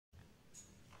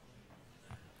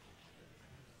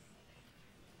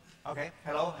Okay,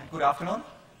 hello and good afternoon.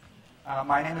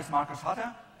 My name is Marcus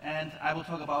Hutter, and I will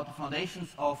talk about the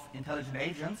foundations of intelligent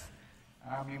agents.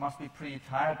 You must be pretty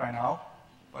tired by now,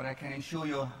 but I can assure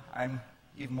you I'm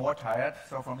even more tired.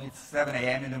 So for me it's 7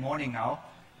 a.m. in the morning now,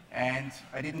 and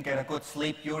I didn't get a good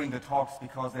sleep during the talks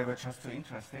because they were just too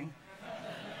interesting.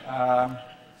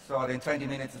 So in 20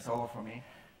 minutes it's over for me.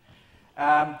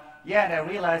 And I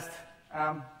realized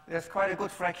there's quite a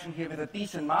good fraction here with a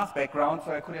decent math background,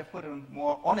 so I could have put a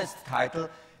more honest title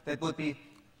that would be,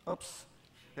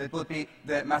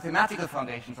 the mathematical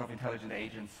foundations of intelligent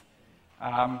agents.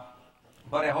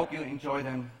 But I hope you enjoy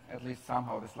them at least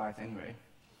somehow, the slides anyway.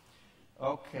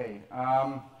 Okay,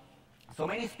 so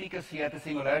many speakers here at the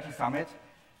Singularity Summit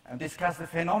discuss the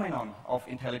phenomenon of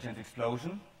intelligence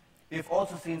explosion. We've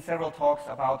also seen several talks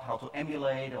about how to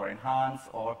emulate or enhance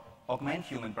or augment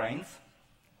human brains.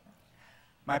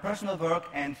 My personal work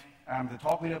and the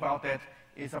talk really about that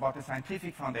is about the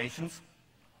scientific foundations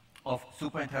of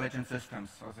superintelligent systems.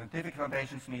 So scientific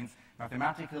foundations means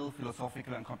mathematical,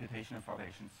 philosophical, and computational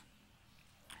foundations.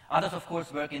 Others, of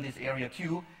course, work in this area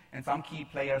too, and some key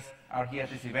players are here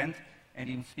at this event, and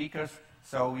even speakers.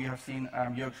 So we have seen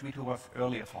Jörg Schmidhuber's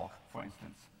earlier talk, for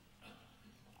instance.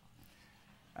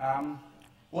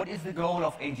 What is the goal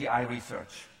of AGI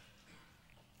research?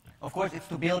 Of course, it's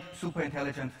to build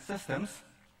superintelligent systems,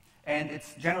 and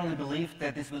it's generally believed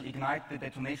that this will ignite the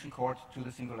detonation cord to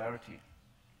the singularity.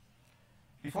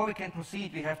 Before we can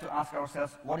proceed, we have to ask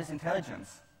ourselves, what is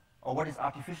intelligence? Or what is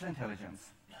artificial intelligence?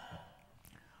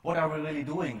 What are we really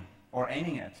doing or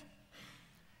aiming at?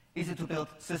 Is it to build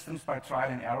systems by trial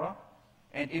and error?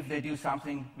 And if they do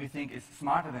something we think is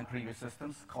smarter than previous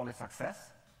systems, call it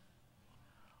success?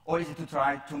 Or is it to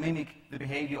try to mimic the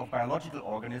behavior of biological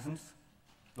organisms,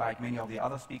 like many of the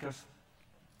other speakers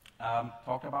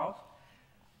talked about?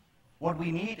 What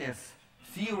we need is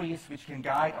theories which can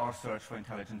guide our search for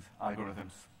intelligent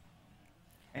algorithms.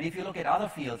 And if you look at other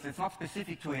fields, it's not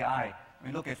specific to AI.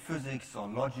 We look at physics or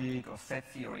logic or set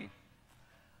theory.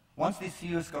 Once these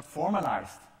theories got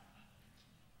formalized,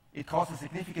 it caused a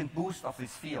significant boost of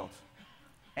this field.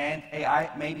 And AI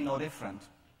may be no different.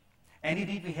 And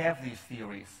indeed, we have these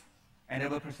theories, and I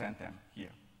will present them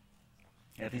here,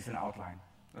 at least in outline.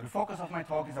 So the focus of my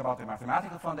talk is about the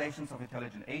mathematical foundations of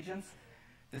intelligent agents,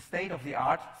 the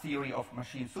state-of-the-art theory of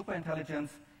machine superintelligence,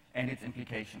 and its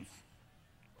implications.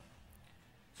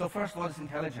 So first, what is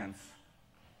intelligence?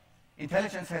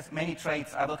 Intelligence has many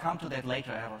traits. I will come to that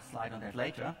later. I have a slide on that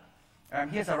later.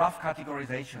 Here's a rough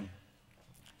categorization.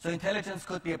 So intelligence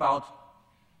could be about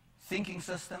thinking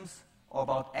systems or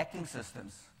about acting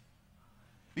systems.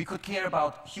 We could care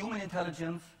about human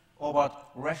intelligence or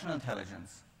about rational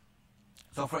intelligence.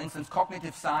 So for instance,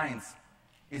 cognitive science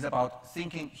is about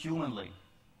thinking humanly,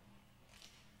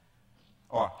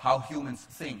 or how humans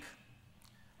think.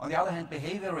 On the other hand,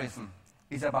 behaviorism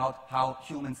is about how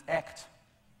humans act.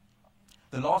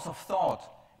 The laws of thought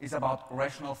is about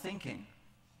rational thinking.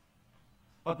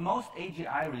 But most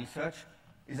AGI research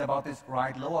is about this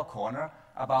right lower corner,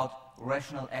 about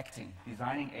rational acting,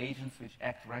 designing agents which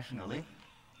act rationally,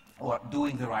 or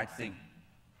doing the right thing.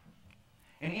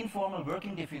 An informal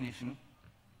working definition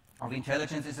of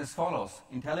intelligence is as follows.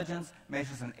 Intelligence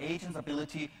measures an agent's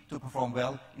ability to perform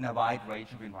well in a wide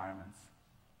range of environments.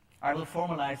 I will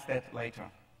formalize that later.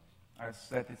 As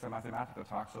said, it's a mathematical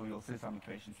talk, so you'll see some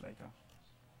equations later.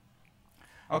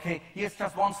 Okay, here's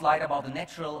just one slide about the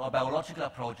natural or biological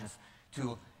approaches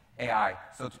to AI.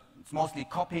 So it's mostly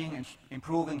copying and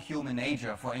improving human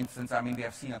nature. For instance, we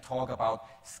have seen a talk about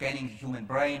scanning the human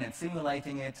brain and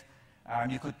simulating it.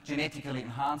 You could genetically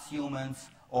enhance humans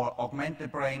or augment the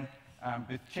brain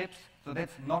with chips. So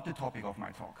that's not the topic of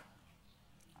my talk.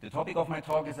 The topic of my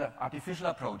talk is artificial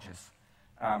approaches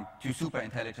to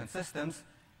superintelligent systems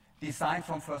designed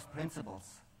from first principles,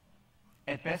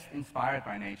 at best inspired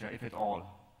by nature, if at all.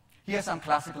 Here are some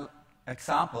classical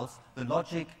examples: the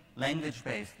logic,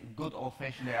 language-based, good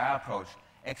old-fashioned AI approach,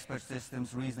 expert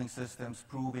systems, reasoning systems,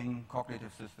 proving,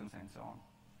 cognitive systems, and so on.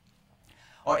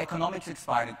 Or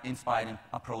economics-inspired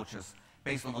approaches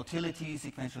based on utility,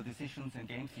 sequential decisions, and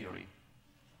game theory.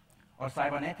 Or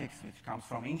cybernetics, which comes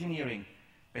from engineering,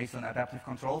 based on adaptive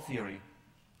control theory.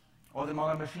 Or the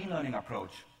modern machine learning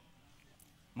approach,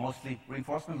 mostly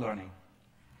reinforcement learning.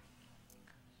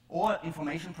 Or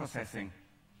information processing,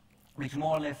 which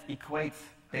more or less equates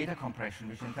data compression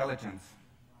with intelligence.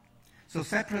 So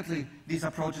separately, these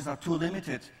approaches are too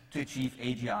limited to achieve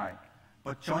AGI,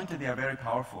 but jointly they are very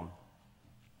powerful.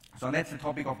 So that's the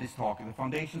topic of this talk, the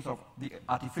foundations of the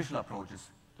artificial approaches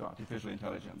to artificial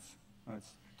intelligence.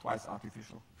 It's twice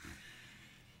artificial.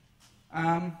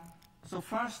 So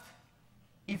first,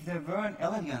 if there were an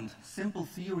elegant, simple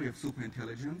theory of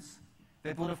superintelligence,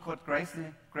 that would have could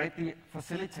greatly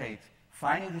facilitate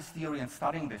finding this theory and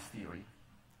studying this theory.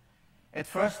 At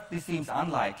first, this seems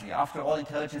unlikely. After all,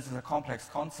 intelligence is a complex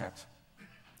concept.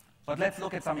 But let's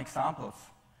look at some examples.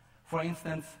 For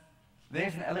instance,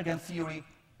 there's an elegant theory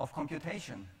of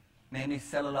computation, namely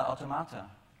cellular automata.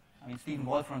 I mean, Stephen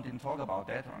Wolfram didn't talk about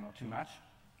that, or not too much.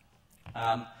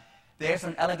 There's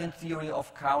an elegant theory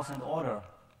of chaos and order,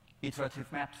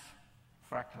 iterative maps,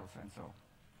 fractals, and so.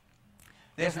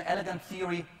 There's an elegant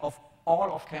theory of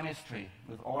all of chemistry.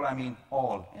 With all, I mean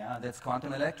all. Yeah? That's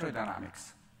quantum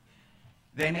electrodynamics.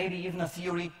 There may be even a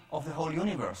theory of the whole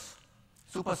universe,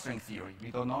 superstring theory.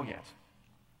 We don't know yet.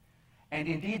 And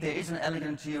indeed, there is an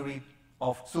elegant theory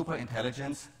of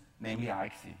superintelligence, namely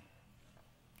IXI.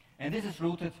 And this is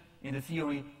rooted in the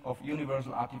theory of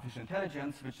universal artificial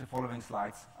intelligence, which the following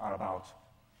slides are about.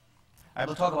 I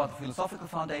will talk about the philosophical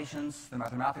foundations, the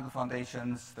mathematical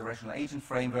foundations, the rational agent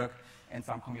framework, and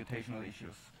some computational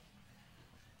issues.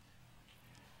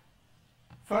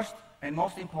 First and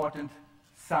most important,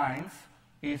 science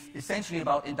is essentially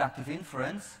about inductive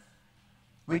inference,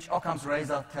 which Occam's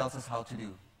razor tells us how to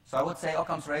do. So I would say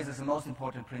Occam's razor is the most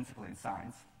important principle in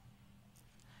science.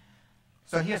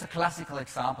 So here's a classical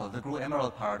example, the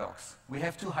Grue-Emerald paradox. We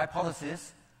have two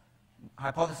hypotheses.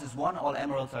 Hypothesis 1, all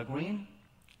emeralds are green,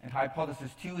 and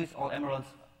hypothesis 2 is all emeralds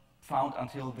found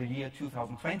until the year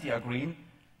 2020 are green,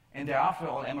 and thereafter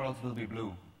all emeralds will be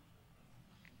blue.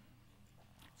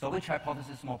 So which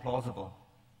hypothesis is more plausible?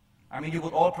 I mean, you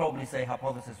would all probably say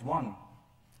hypothesis 1,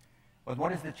 but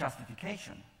what is the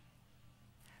justification?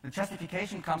 The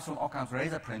justification comes from Occam's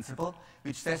razor principle,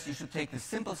 which says you should take the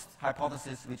simplest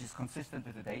hypothesis which is consistent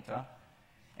with the data,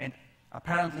 and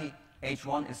apparently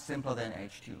H1 is simpler than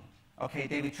H2. Okay,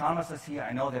 David Chalmers is here.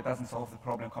 I know that doesn't solve the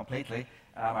problem completely.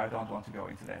 I don't want to go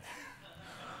into that.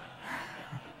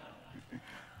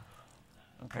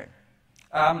 Okay.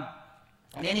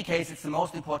 In any case, it's the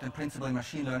most important principle in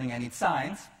machine learning and in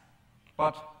science,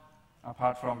 but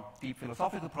apart from deep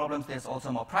philosophical problems, there's also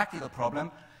a more practical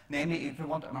problem. Namely, if we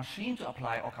want a machine to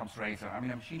apply Occam's razor, I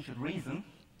mean, a machine should reason,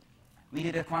 we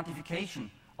need a quantification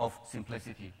of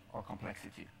simplicity or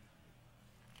complexity.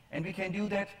 And we can do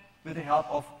that with the help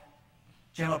of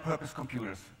general-purpose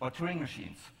computers, or Turing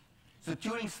machines. So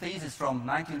Turing's thesis from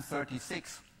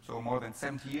 1936, so more than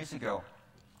 70 years ago,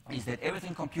 is that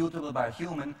everything computable by a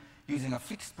human using a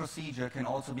fixed procedure can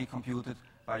also be computed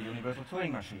by a universal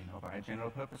Turing machine, or by a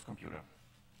general-purpose computer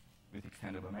with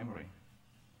extendable memory.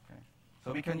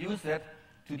 So we can use that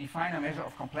to define a measure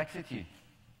of complexity.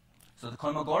 So the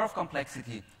Kolmogorov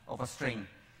complexity of a string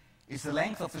is the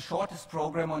length of the shortest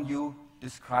program on U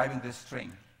describing this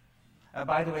string.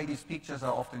 By the way, these pictures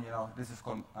are often, this is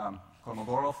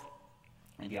Kolmogorov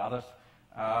and the others,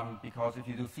 because if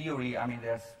you do theory, I mean,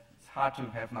 it's hard to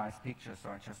have nice pictures, so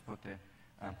I just put the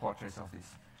portraits of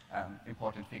these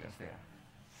important figures there.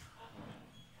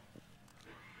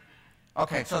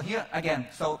 Okay, so here again,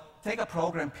 so take a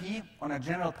program P on a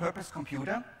general purpose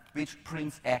computer which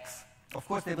prints X. Of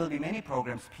course, there will be many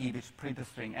programs P which print the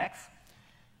string X.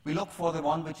 We look for the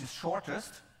one which is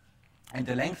shortest, and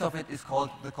the length of it is called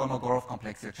the Kolmogorov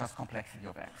complexity, just complexity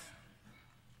of X.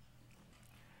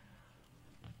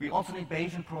 We also need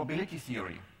Bayesian probability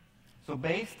theory. So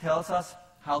Bayes tells us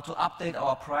how to update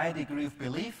our prior degree of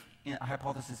belief in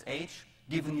hypothesis H,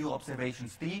 given new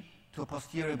observations D, to a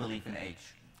posterior belief in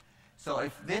H. So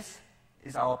if this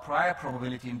is our prior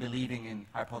probability in believing in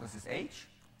hypothesis H,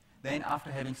 then after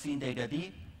having seen data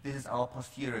D, this is our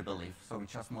posterior belief. So we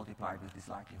just multiply with this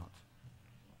likelihood.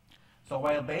 So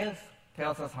while Bayes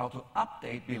tells us how to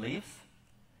update beliefs,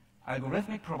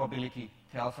 algorithmic probability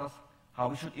tells us how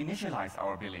we should initialize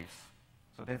our beliefs.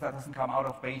 So that doesn't come out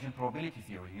of Bayesian probability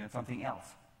theory, it's something else.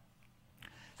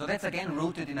 So that's again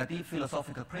rooted in a deep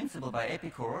philosophical principle by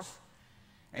Epicurus.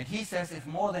 And he says if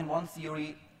more than one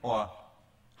theory or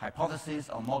hypothesis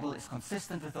or model is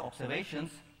consistent with the observations,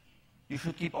 you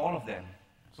should keep all of them.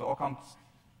 So Occam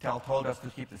told us to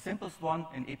keep the simplest one,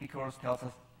 and Epicurus tells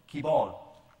us keep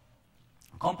all.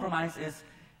 Compromise is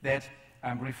that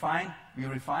we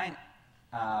refine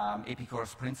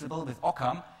Epicurus' principle with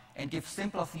Occam and give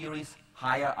simpler theories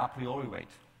higher a priori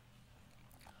weight.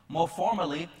 More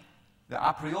formally, the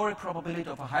a priori probability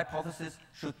of a hypothesis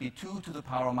should be 2 to the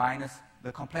power minus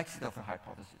the complexity of the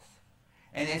hypothesis.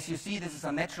 And as you see, this is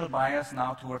a natural bias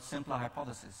now towards simpler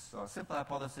hypotheses. So a simple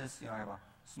hypothesis, have a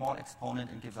small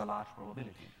exponent and gives a large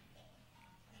probability.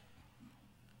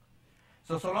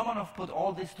 So Solomonoff put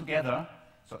all this together,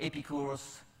 so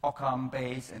Epicurus, Occam,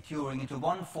 Bayes, and Turing, into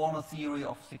one formal theory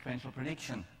of sequential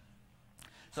prediction.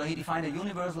 So he defined a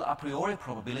universal a priori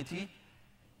probability,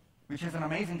 which has an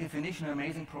amazing definition and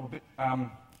amazing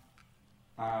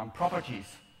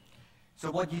properties. So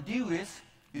what you do is,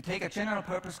 you take a general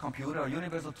purpose computer or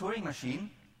universal Turing machine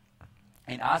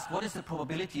and ask what is the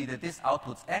probability that this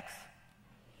outputs X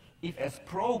if as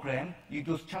program you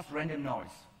use just random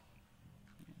noise.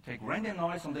 You take random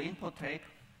noise on the input tape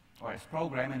or as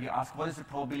program and you ask what is the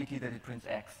probability that it prints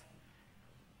X.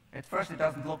 At first it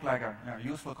doesn't look like a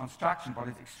useful construction, but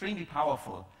it's extremely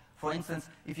powerful. For instance,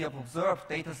 if you have observed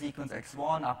data sequence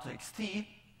x1 up to xt,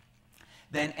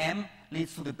 then M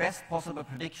leads to the best possible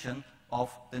prediction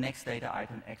of the next data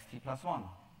item xt plus 1.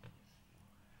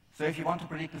 So if you want to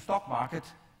predict the stock market,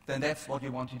 then that's what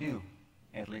you want to do,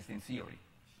 at least in theory.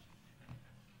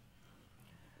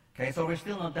 Okay, so we're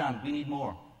still not done. We need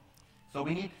more. So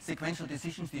we need sequential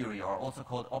decision theory, or also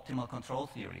called optimal control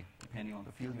theory, depending on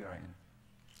the field you're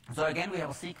in. So again, we have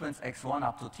a sequence x1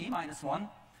 up to t minus 1.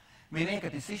 We make a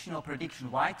decision or prediction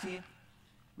yt.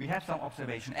 We have some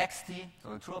observation xt,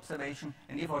 so a true observation.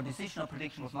 And if our decision or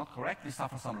prediction was not correct, we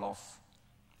suffer some loss.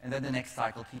 And then the next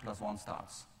cycle, t plus 1,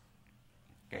 starts.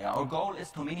 Okay, our goal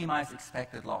is to minimize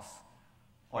expected loss.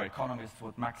 Or economists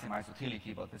would maximize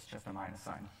utility, but it's just a minus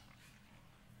sign.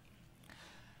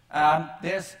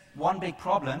 There's one big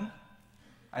problem.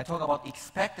 I talk about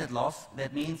expected loss.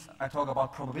 That means I talk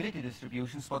about probability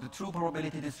distributions, but the true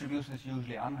probability distribution is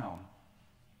usually unknown.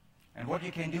 And what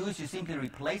you can do is you simply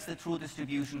replace the true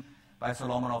distribution by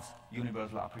Solomonov's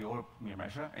universal a priori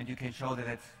measure, and you can show that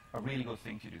that's a really good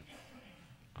thing to do.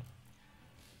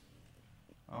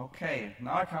 Okay,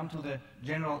 now I come to the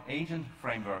general agent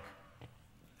framework.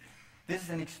 This is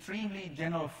an extremely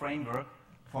general framework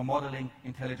for modeling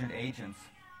intelligent agents.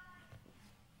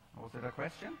 Was that a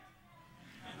question?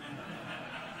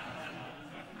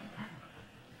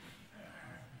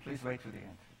 Please wait to the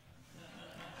end.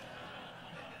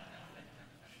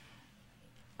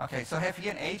 Okay, so I have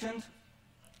here an agent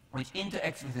which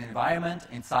interacts with the environment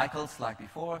in cycles like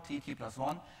before, t plus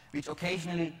 1, which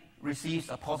occasionally receives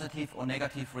a positive or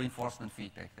negative reinforcement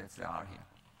feedback. That's the R here.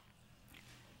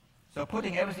 So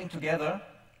putting everything together,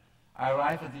 I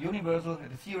arrive at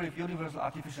the theory of universal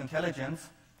artificial intelligence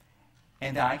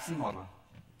and the IXI model.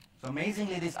 So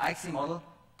amazingly, this IXI model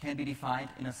can be defined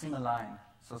in a single line.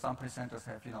 So some presenters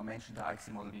have mentioned the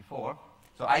IXI model before.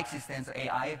 So IXI stands for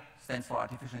AI, stands for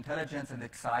artificial intelligence, and the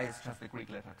Xi is just the Greek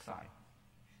letter Xi.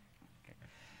 Okay.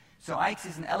 So IXI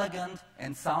is an elegant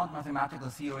and sound mathematical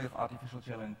theory of artificial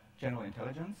general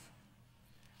intelligence.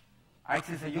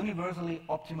 IXI is a universally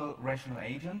optimal rational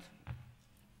agent.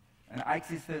 And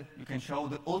IXI is you can show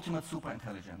the ultimate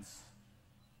superintelligence.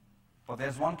 But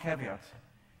there's one caveat,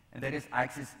 and that is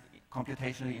IXI is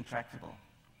computationally intractable.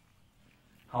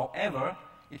 However,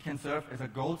 it can serve as a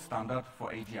gold standard for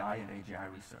AGI and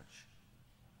AGI research.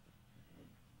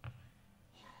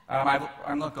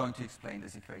 I'm not going to explain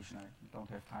this equation. I don't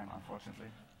have time, unfortunately.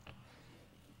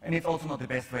 And it's also not the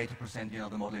best way to present the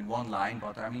model in one line,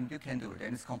 but I mean, you can do it,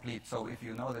 and it's complete. So if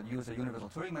you know that you use a universal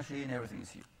Turing machine, everything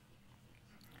is here.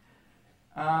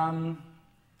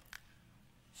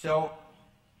 So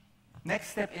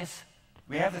next step is,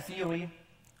 we have the theory,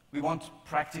 we want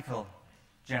practical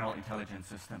general intelligence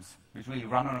systems, which really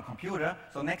run on a computer.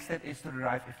 So next step is to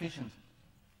derive efficient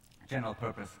general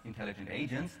purpose intelligent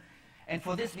agents. And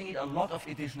for this we need a lot of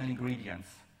additional ingredients.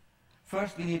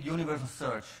 First we need universal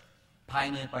search,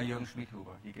 pioneered by Jürgen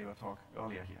Schmidhuber. He gave a talk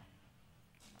earlier here.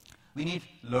 We need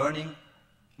learning,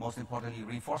 most importantly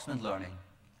reinforcement learning.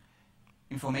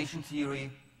 Information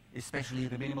theory, especially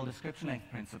the minimal description length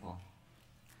principle.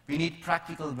 We need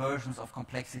practical versions of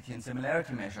complexity and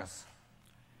similarity measures.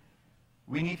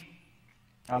 We need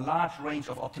a large range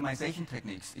of optimization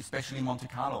techniques, especially Monte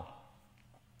Carlo.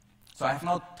 So I have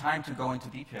no time to go into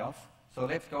details, so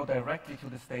let's go directly to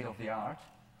the state of the art.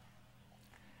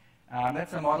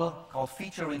 That's a model called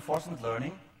feature reinforcement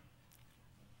learning,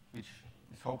 which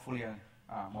is hopefully a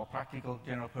more practical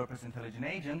general purpose intelligent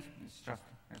agent. It's just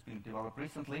has been developed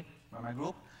recently by my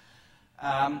group.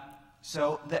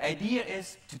 So the idea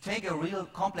is to take a real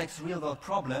complex real-world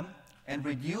problem and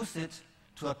reduce it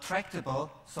to a tractable,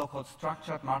 so-called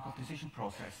structured Markov decision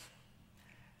process.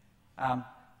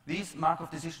 These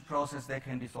Markov decision processes, they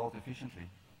can be solved efficiently.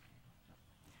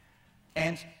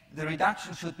 And the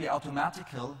reduction should be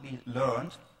automatically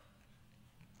learned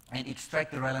and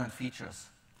extract the relevant features.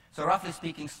 So roughly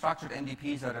speaking, structured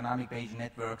MDPs are dynamic Bayesian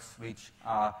networks which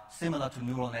are similar to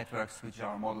neural networks which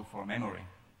are modeled for memory.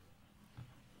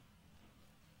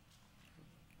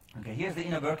 Okay, here's the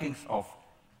inner workings of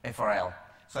FRL.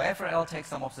 So FRL takes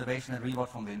some observation and reward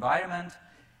from the environment,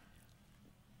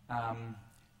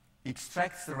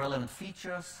 extracts the relevant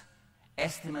features,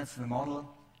 estimates the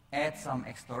model, adds some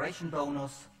exploration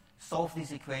bonus, solve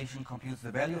this equation, computes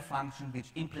the value function, which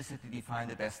implicitly defines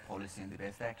the best policy and the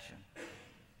best action.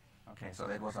 Okay, so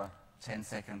that was a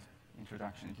 10-second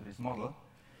introduction into this model.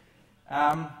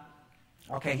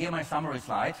 Okay, here my summary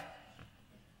slide.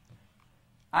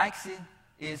 IXI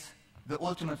is the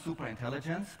ultimate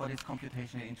superintelligence, but it's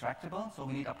computationally intractable, so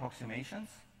we need approximations.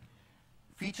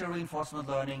 Feature reinforcement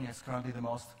learning is currently the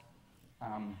most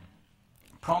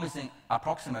promising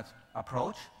approximate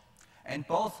approach, and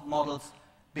both models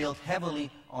build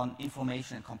heavily on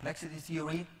information and complexity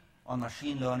theory, on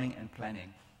machine learning and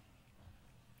planning.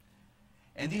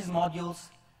 And these modules,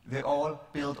 they all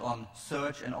build on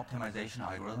search and optimization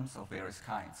algorithms of various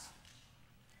kinds.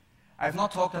 I've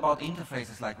not talked about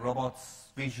interfaces like robots,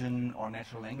 vision, or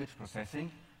natural language processing,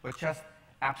 but just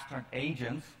abstract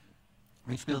agents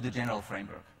which build the general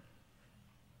framework.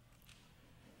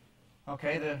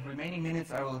 Okay, the remaining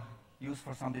minutes I will use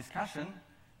for some discussion,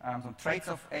 some traits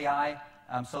of AI,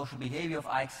 social behavior of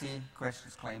IXI,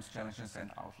 questions, claims, challenges, and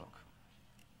outlook.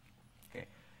 Okay,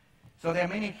 so there are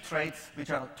many traits which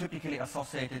are typically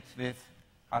associated with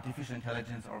artificial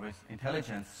intelligence or with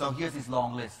intelligence. So here's this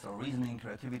long list. So reasoning,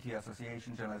 creativity,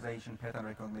 association, generalization, pattern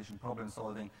recognition, problem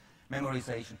solving,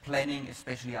 memorization, planning,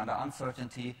 especially under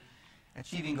uncertainty,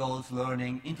 achieving goals,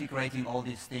 learning, integrating all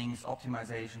these things,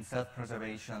 optimization,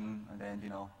 self-preservation, and then,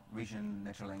 vision,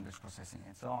 natural language processing,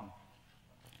 and so on.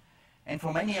 And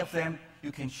for many of them,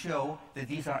 you can show that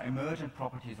these are emergent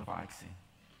properties of IXI.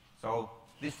 So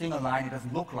this single line, it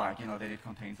doesn't look like, that it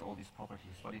contains all these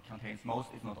properties, but it contains most,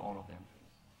 if not all of them.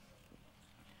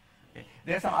 Okay.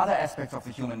 There are some other aspects of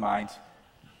the human mind.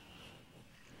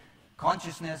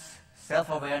 Consciousness,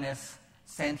 self-awareness,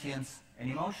 sentience, and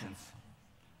emotions.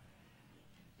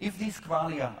 If these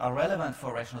qualia are relevant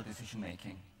for rational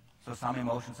decision-making, so some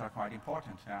emotions are quite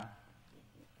important,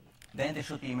 then there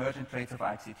should be emergent traits of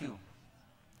IXI too.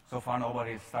 So far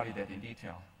nobody has studied that in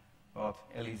detail, but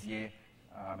Elisier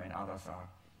and others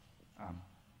are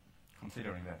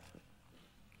considering that.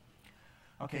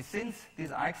 Okay, since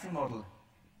this IXI model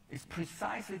is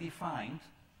precisely defined,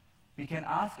 we can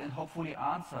ask and hopefully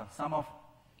answer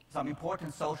some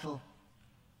important social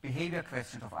behavior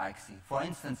questions of IXI. For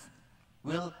instance,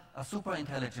 will a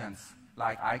superintelligence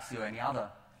like IXI or any other,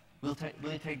 will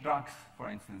it take drugs, for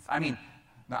instance? I mean,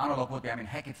 the analog would be,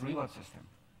 hack its reward system.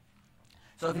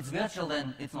 So if it's virtual,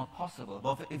 then it's not possible.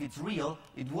 But if it's real,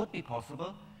 it would be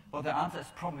possible, but the answer is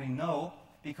probably no,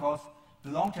 because the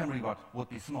long-term reward would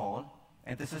be small,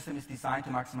 and the system is designed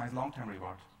to maximize long-term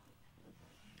reward.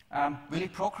 Will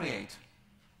it procreate?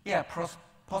 Yeah,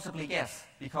 possibly yes,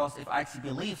 because if IXI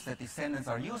believes that descendants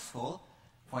are useful,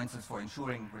 for instance, for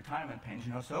ensuring retirement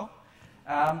pension or so,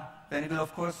 then it will,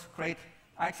 of course, create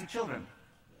IXI children.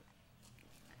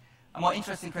 A more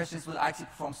interesting question is, will IXI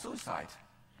perform suicide?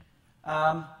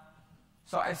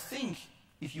 So I think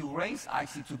if you raise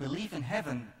IXI to believe in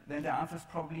heaven, then the answer is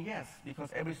probably yes, because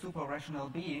every super-rational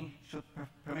being should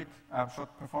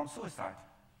perform suicide.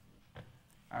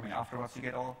 Afterwards you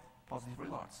get all positive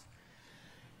rewards.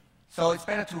 So it's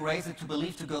better to raise it to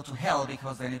believe to go to hell,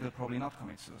 because then it will probably not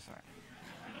commit suicide.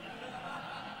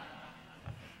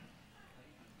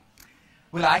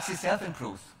 Will IXI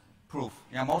self-improve?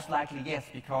 Yeah, most likely yes,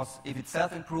 because if it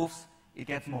self-improves, it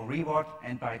gets more reward,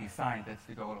 and by design, that's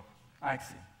the goal of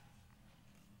IXI.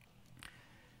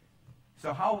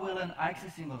 So how will an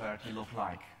IXI singularity look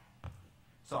like?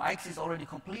 So IXI is already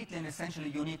completely and essentially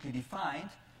uniquely defined,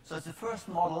 so it's the first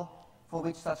model for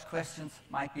which such questions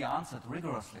might be answered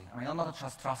rigorously. I'm not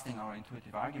just trusting our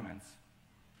intuitive arguments.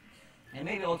 And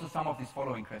maybe also some of these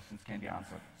following questions can be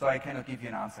answered. So I cannot give you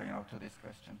an answer, to this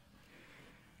question.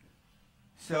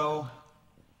 So,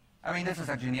 this is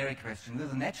a generic question. Will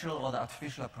the natural or the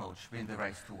artificial approach win the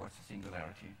race towards the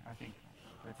singularity? I think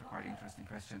that's a quite interesting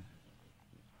question,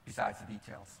 besides the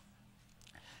details.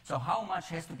 So how much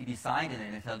has to be designed in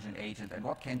an intelligent agent, and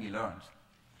what can be learned?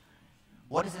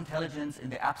 What is intelligence in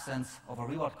the absence of a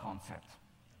reward concept?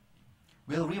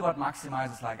 Will reward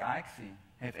maximizers like IXI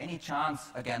have any chance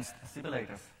against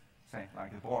simulators, say,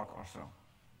 like the Borg or so?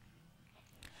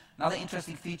 Another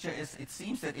interesting feature is it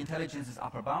seems that intelligence is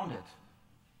upper bounded.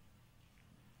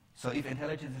 So if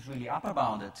intelligence is really upper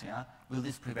bounded, will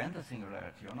this prevent the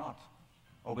singularity or not?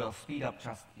 Or will speed up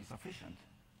just be sufficient?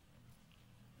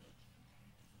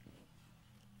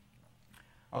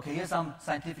 Okay, here's some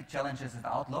scientific challenges and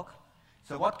outlook.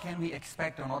 So what can we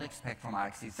expect or not expect from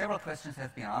IXI? Several questions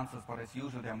have been answered, but as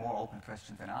usual, there are more open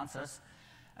questions than answers.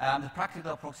 The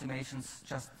practical approximations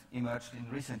just emerged in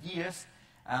recent years.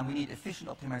 We need efficient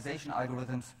optimization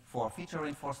algorithms for feature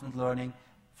reinforcement learning,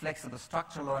 flexible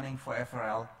structure learning for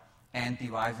FRL, and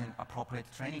devising appropriate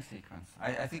training sequence.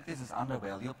 I think this is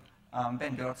undervalued.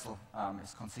 Ben Goertzel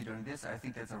is considering this. I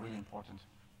think that's a really important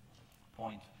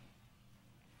point.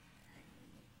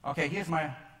 Okay, here's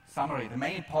my summary.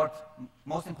 The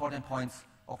most important points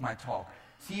of my talk.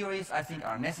 Theories, I think,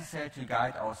 are necessary to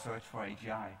guide our search for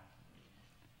AGI.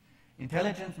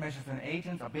 Intelligence measures an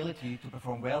agent's ability to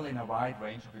perform well in a wide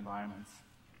range of environments.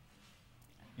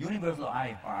 Universal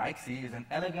I, or IXI, is an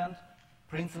elegant,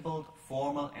 principled,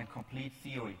 formal, and complete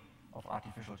theory of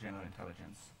artificial general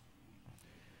intelligence.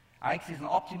 IXI is an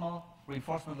optimal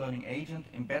reinforcement learning agent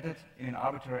embedded in an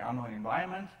arbitrary unknown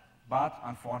environment, but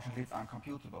unfortunately it's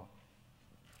uncomputable.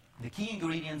 The key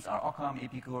ingredients are Occam,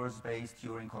 Epicurus, Bayes,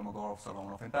 Turing, Kolmogorov,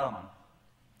 Solomonov, and Bellman.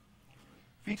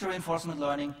 Feature reinforcement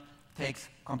learning takes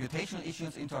computational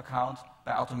issues into account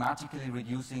by automatically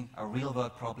reducing a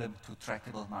real-world problem to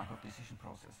tractable Markov decision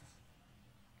processes.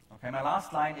 Okay, my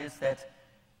last line is that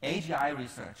AGI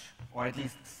research, or at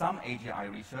least some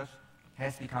AGI research,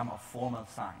 has become a formal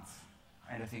science.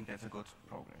 And I think that's a good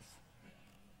progress.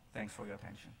 Thanks for your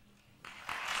attention.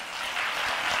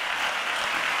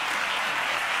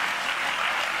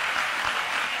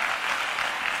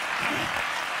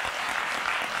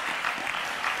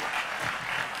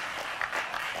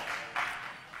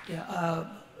 Yeah,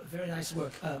 very nice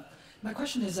work. My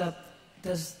question is,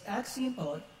 does Axiom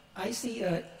or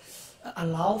IC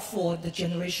allow for the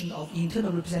generation of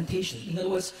internal representation? In other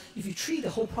words, if you treat the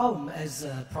whole problem as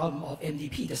a problem of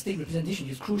MDP, the state representation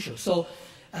is crucial. So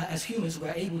as humans,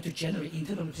 we're able to generate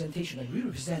internal representation and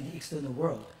re-represent the external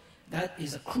world. That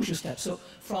is a crucial step. So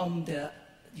from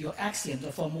your axioms,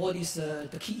 or from all these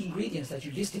the key ingredients that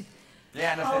you listed,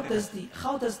 how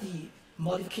does the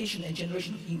modification and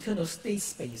generation of internal state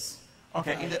space?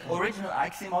 Okay, in the original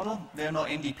IXI model, there are no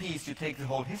MDPs. You take the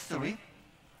whole history,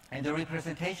 and the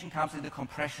representation comes in the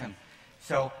compression.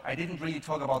 So I didn't really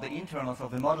talk about the internals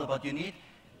of the model, but you need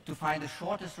to find the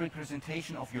shortest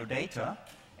representation of your data,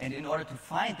 and in order to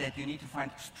find that, you need to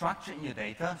find structure in your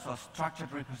data, so a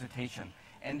structured representation.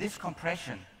 And this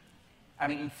compression, I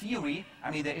mean, in theory,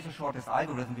 there is a shortest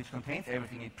algorithm which contains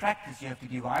everything. In practice, you have to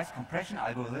devise compression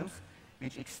algorithms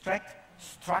which extract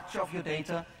structure of your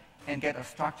data and get a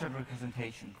structured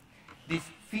representation. This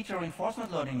feature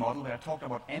reinforcement learning model, where I talked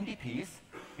about MDPs,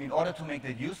 in order to make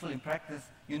that useful in practice,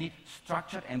 you need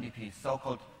structured MDPs,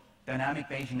 so-called dynamic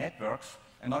Bayesian networks,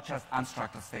 and not just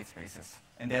unstructured state spaces.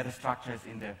 And there the structure is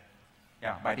in the,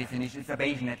 by definition, it's a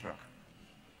Bayesian network.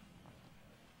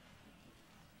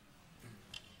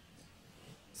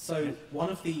 So one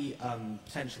of the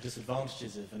potential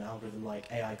disadvantages of an algorithm like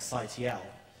AIXITL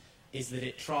is that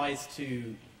it tries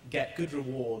to get good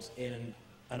reward in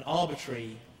an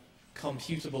arbitrary,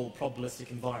 computable,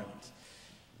 probabilistic environment.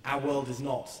 Our world is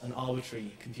not an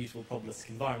arbitrary, computable, probabilistic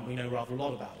environment. We know rather a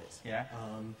lot about it. Yeah.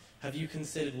 Have you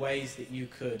considered ways that you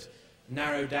could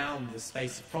narrow down the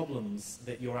space of problems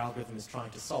that your algorithm is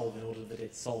trying to solve in order that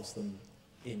it solves them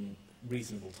in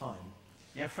reasonable time?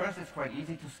 Yeah, first it's quite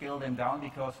easy to scale them down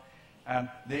because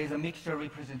there is a mixture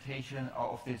representation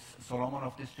of this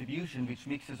Solomonov distribution which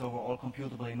mixes over all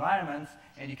computable environments,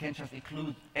 and you can just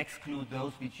exclude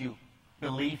those which you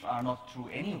believe are not true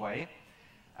anyway.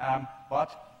 But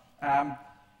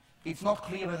it's not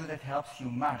clear whether that helps you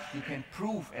much. You can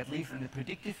prove, at least in the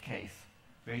predictive case,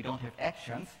 where you don't have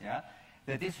actions,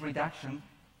 that this reduction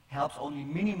helps only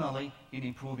minimally in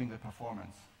improving the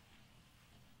performance.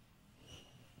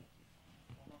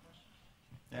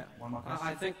 Yeah, one more question.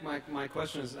 I think my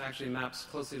question is actually maps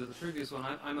closely to the previous one.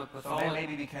 I'm a pathologist. So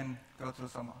maybe we can go to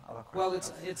some other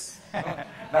questions. Well,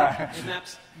 it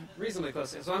maps reasonably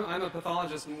closely. So I'm a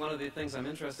pathologist, and one of the things I'm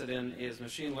interested in is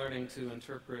machine learning to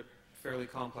interpret fairly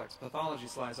complex pathology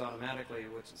slides automatically,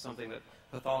 which is something that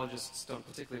pathologists don't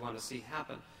particularly want to see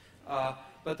happen.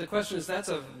 But the question is, that's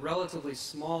a relatively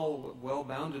small,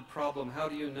 well-bounded problem. How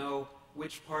do you know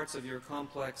which parts of your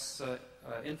complex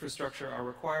infrastructure are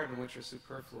required and which are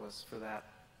superfluous for that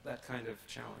kind of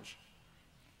challenge?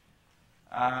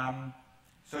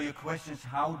 So your question is,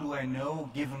 how do I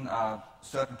know, given a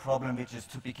certain problem which is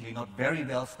typically not very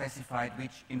well specified,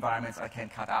 which environments I can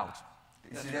cut out?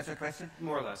 Is that your question?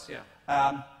 More or less, yeah.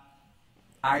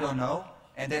 I don't know,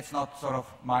 and that's not sort of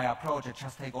my approach. I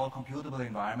just take all computable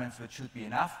environments, which should be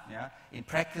enough. Yeah? In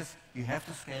practice, you have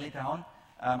to scale it down.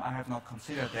 I have not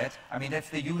considered that. I mean, that's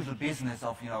the usual business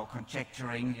of,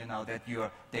 conjecturing, that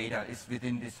your data is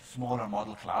within this smaller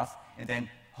model class, and then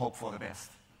hope for the best.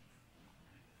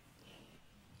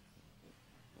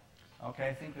 Okay,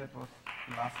 I think that was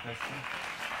the last question.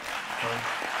 Sorry.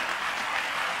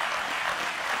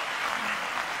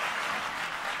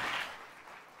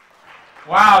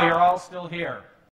 Wow, you're all still here.